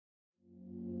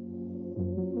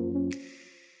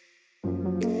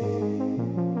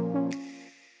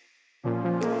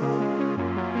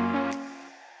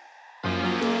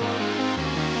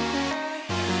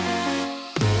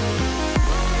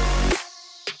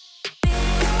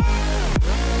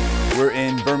We're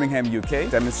in Birmingham, UK,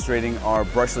 demonstrating our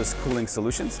brushless cooling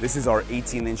solutions. This is our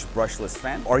 18-inch brushless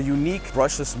fan. Our unique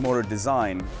brushless motor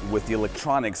design with the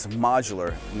electronics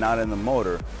modular, not in the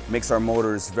motor, makes our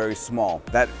motors very small.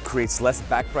 That creates less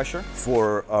back pressure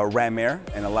for ram air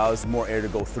and allows more air to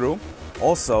go through.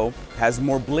 Also has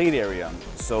more blade area,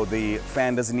 so the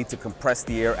fan doesn't need to compress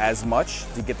the air as much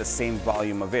to get the same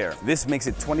volume of air. This makes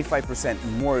it 25%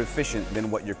 more efficient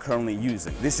than what you're currently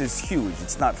using. This is huge.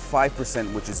 It's not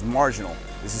 5%, which is marginal.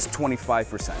 This is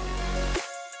 25%.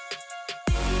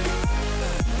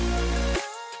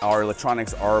 Our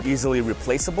electronics are easily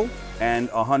replaceable and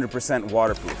 100%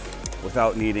 waterproof,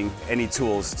 without needing any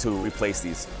tools to replace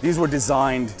these. These were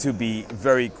designed to be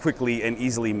very quickly and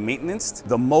easily maintained.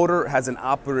 The motor has an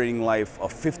operating life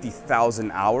of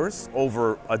 50,000 hours,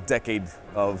 over a decade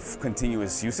of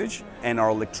continuous usage, and our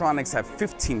electronics have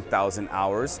 15,000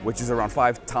 hours, which is around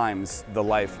 5 times the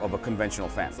life of a conventional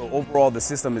fan. So overall, the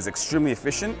system is extremely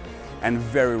efficient and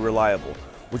very reliable,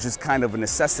 which is kind of a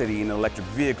necessity in an electric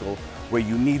vehicle where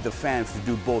you need the fans to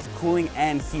do both cooling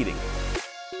and heating.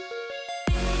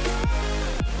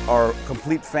 Our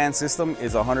complete fan system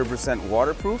is 100%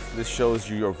 waterproof. This shows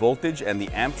you your voltage and the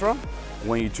amp draw.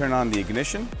 When you turn on the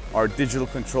ignition, our digital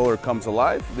controller comes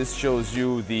alive. This shows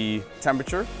you the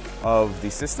temperature of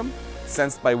the system,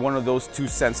 sensed by one of those two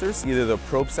sensors, either the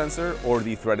probe sensor or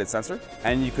the threaded sensor.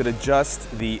 And you could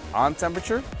adjust the on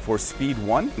temperature for speed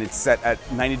 1. It's set at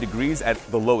 90 degrees at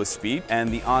the lowest speed, and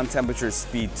the on temperature is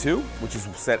speed 2, which is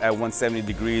set at 170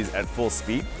 degrees at full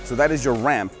speed. So that is your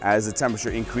ramp. As the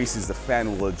temperature increases, the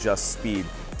fan will adjust speed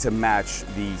to match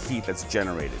the heat that's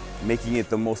generated, making it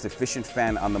the most efficient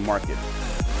fan on the market.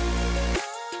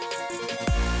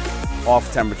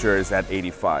 Off temperature is at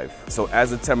 85. So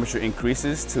as the temperature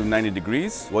increases to 90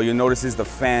 degrees, what you'll notice is the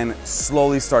fan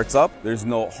slowly starts up. There's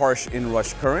no harsh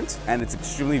inrush current, and it's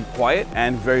extremely quiet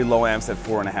and very low amps at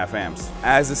 4.5 amps.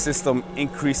 As the system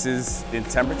increases in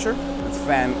temperature, the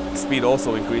fan speed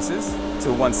also increases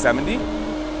to 170.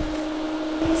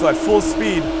 So at full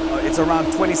speed, it's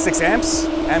around 26 amps,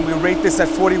 and we rate this at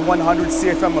 4,100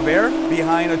 CFM of air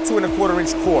behind a 2.25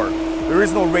 inch core. There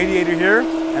is no radiator here,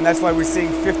 and that's why we're seeing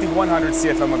 5,100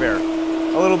 CFM of air,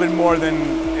 a little bit more than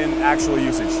in actual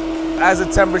usage. As the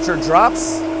temperature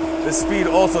drops, the speed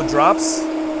also drops,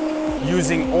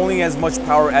 using only as much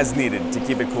power as needed to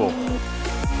keep it cool.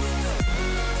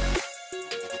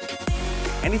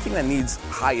 Anything that needs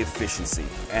high efficiency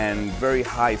and very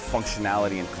high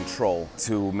functionality and control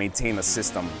to maintain a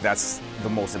system, that's the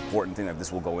most important thing that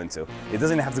this will go into. It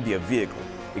doesn't have to be a vehicle.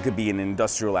 It could be an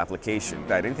industrial application.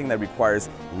 Anything that requires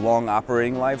long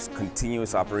operating lives,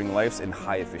 continuous operating lives, and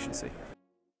high efficiency.